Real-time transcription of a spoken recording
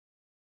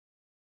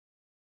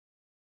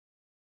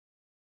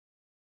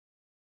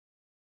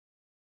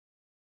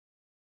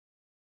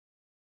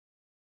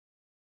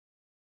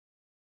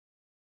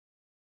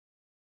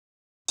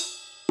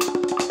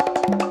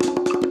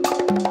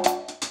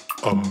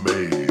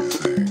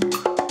Amazing.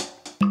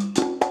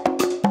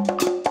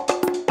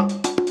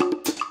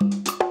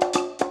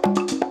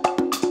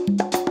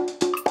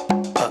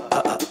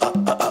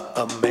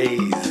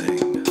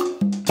 Amazing.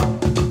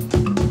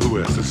 Who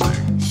has the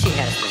zing? She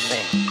has the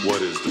zing.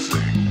 What is the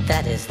zing?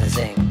 That is the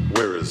zing.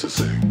 Where is the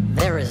zing?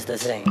 There is the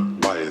zing.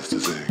 Why is the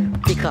zing?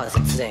 Because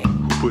it's zing.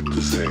 Who put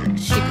the zing?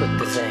 She put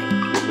the zing.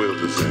 When will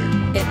the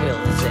zing? It will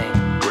the zing.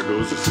 Where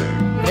goes the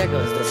zing? There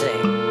goes the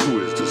zing.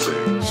 Who is the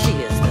zing? She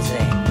is the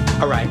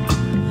zing. Alright.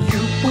 You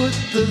put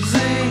the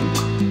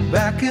zing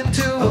back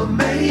into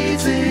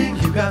amazing.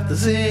 You got the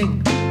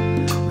zing.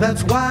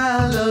 That's why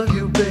I love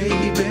you,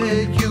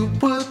 baby. You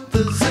put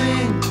the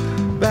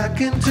zing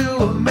back into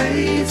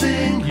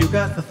amazing. You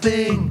got the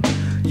thing.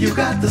 You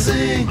got the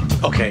zing.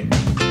 Okay.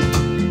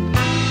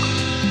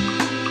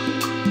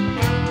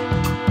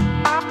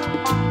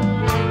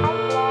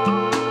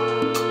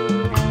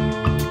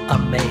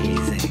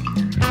 Amazing.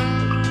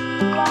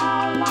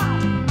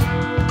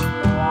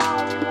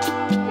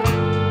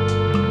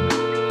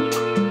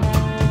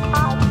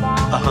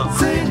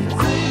 Zing.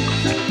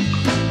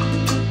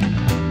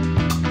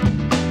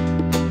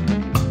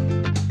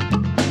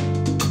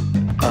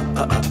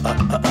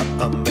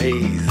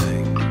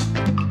 Amazing.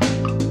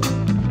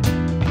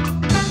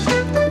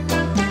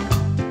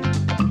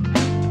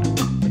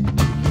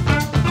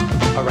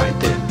 Alright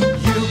then.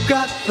 You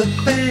got the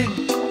thing.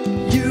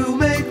 You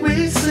make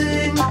me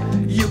sing.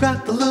 You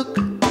got the look.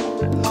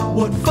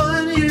 What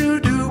fun you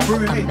do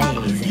bring.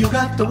 Amazing. You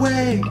got the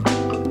way.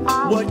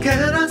 What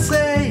can I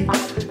say?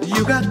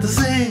 You got the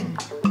zing.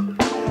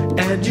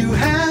 And you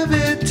have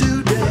it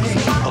today.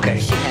 Okay.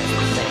 She has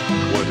the zing.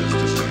 What is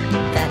the zing?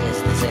 That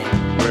is the zing.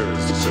 Where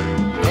is the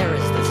zing? There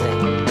is the zing.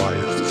 Why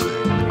is the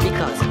zing?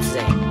 Because it's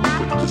zing.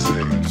 Who put the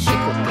zing? She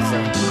put the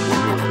zing.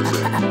 When will the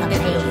zing?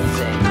 It will the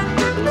zing.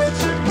 Where goes the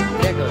zing?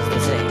 There goes the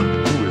zing.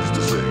 Who is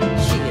the zing?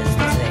 She is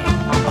the zing.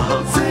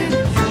 Zing.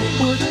 You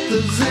put the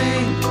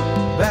zing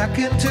back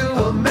into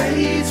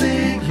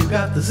amazing. You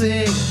got the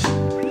zing.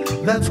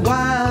 That's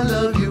why I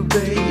love you,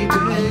 baby.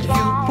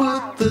 You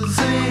put the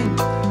zing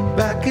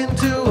back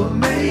into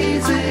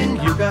amazing.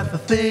 You got the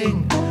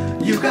thing.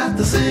 You got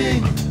the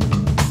zing.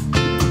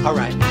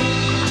 Alright.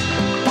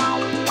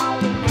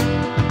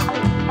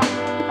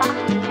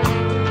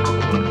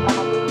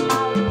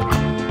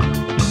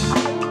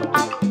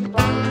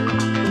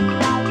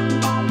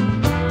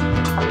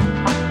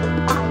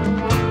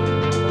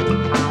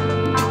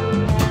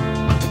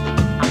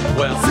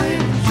 Well,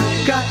 Zing.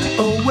 You got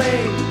a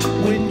way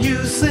when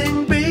you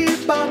sing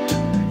bebop.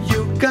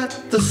 You got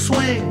the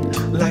swing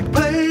like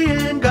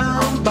playing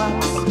gumbox.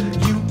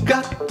 You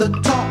got the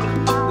talk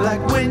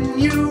like when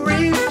you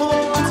read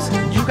poems.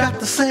 You got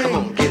the sing. come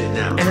on, get it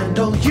now. And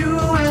don't you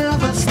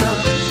ever stop.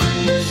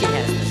 She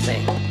has the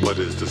zing. What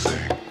is the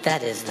zing?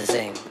 That is the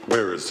zing.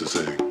 Where is the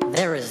zing?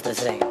 There is the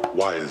zing.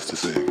 Why is the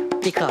zing?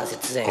 Because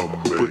it's zing.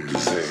 Who put the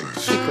zing?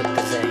 She put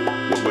the zing.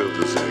 When will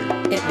the zing?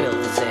 It will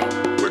the zing.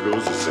 Where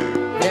goes the zing?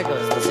 There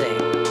goes the zing.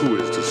 Who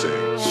is the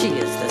zing? She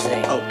is the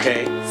zing.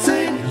 Okay.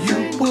 Zing. You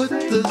put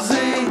the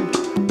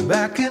zing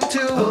back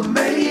into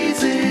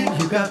amazing.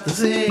 You got the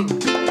zing.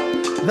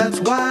 That's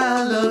why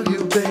I love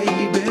you,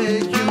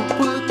 baby. You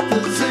put the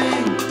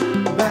zing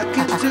back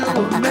into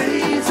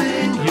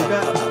amazing. You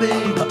got the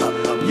thing.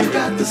 You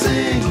got the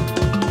zing.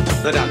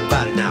 No doubt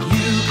about it now.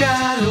 You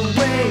got a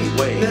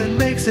way that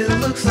makes it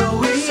look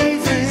so easy.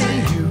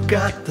 You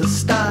got the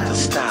style,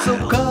 so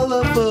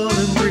colorful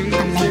and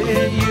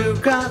breezy. You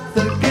got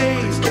the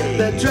gaze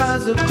that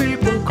drives the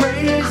people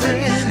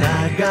crazy. And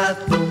I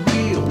got the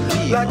wheel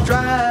like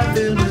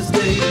driving Miss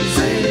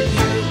Daisy.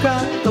 You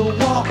got the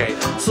walk,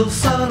 so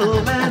subtle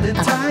and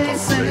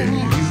enticing.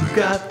 You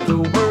got the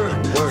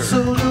word,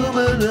 so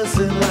luminous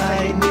and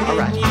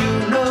lightning.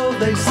 You know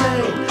they say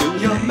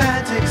your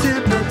magic's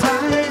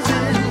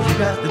hypnotizing. You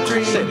got the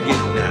dream. Say it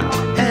again now.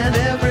 And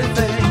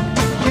everything,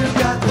 you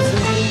got the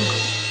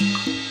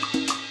zing.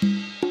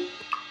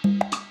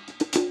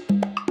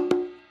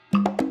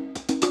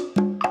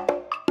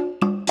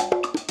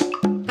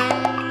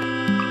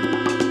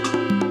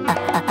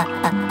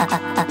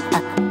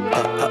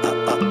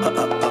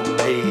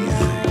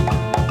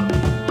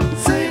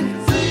 Zing.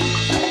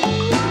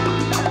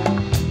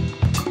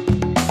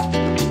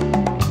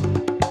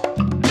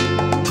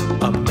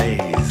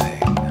 Amazing.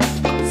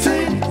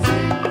 Zing. Amazing.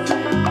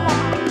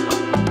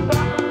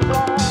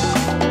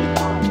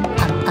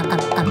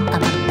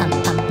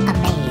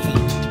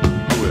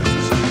 Who is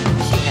the zing?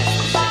 She has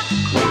the zing.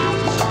 Where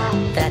is the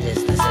zing? That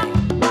is the zing.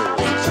 Where is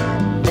the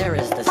zing? There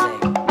is the zing.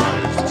 Why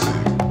is the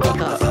zing?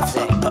 Because it's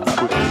zing. Who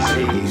put the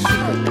zing? She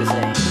put the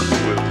zing. Who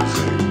will the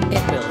zing?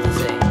 It will the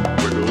zing.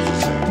 Where goes the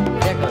zing?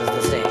 There goes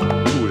the zing.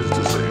 Who is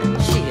the zing?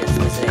 She is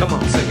the zing. Come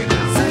on, sing it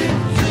now. Zing.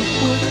 You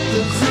put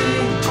the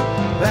zing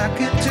back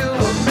into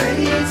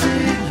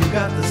amazing. You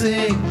got the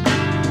zing.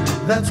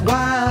 That's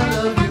why I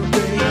love you,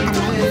 baby.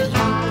 You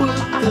put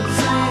the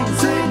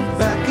zing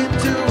back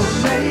into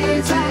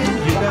amazing.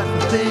 You got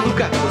the thing. Who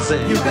got the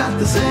zing? You got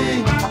the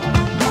zing.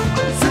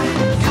 Zing.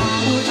 You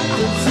put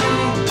the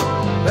zing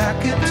back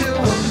into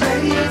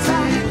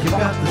amazing. You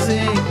got the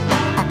zing.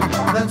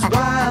 That's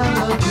why I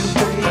love you,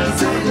 baby.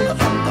 You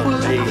put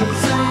the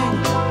zing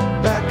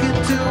back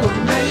into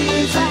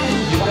amazing.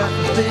 You got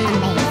the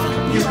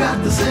thing, you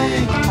got the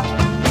zing.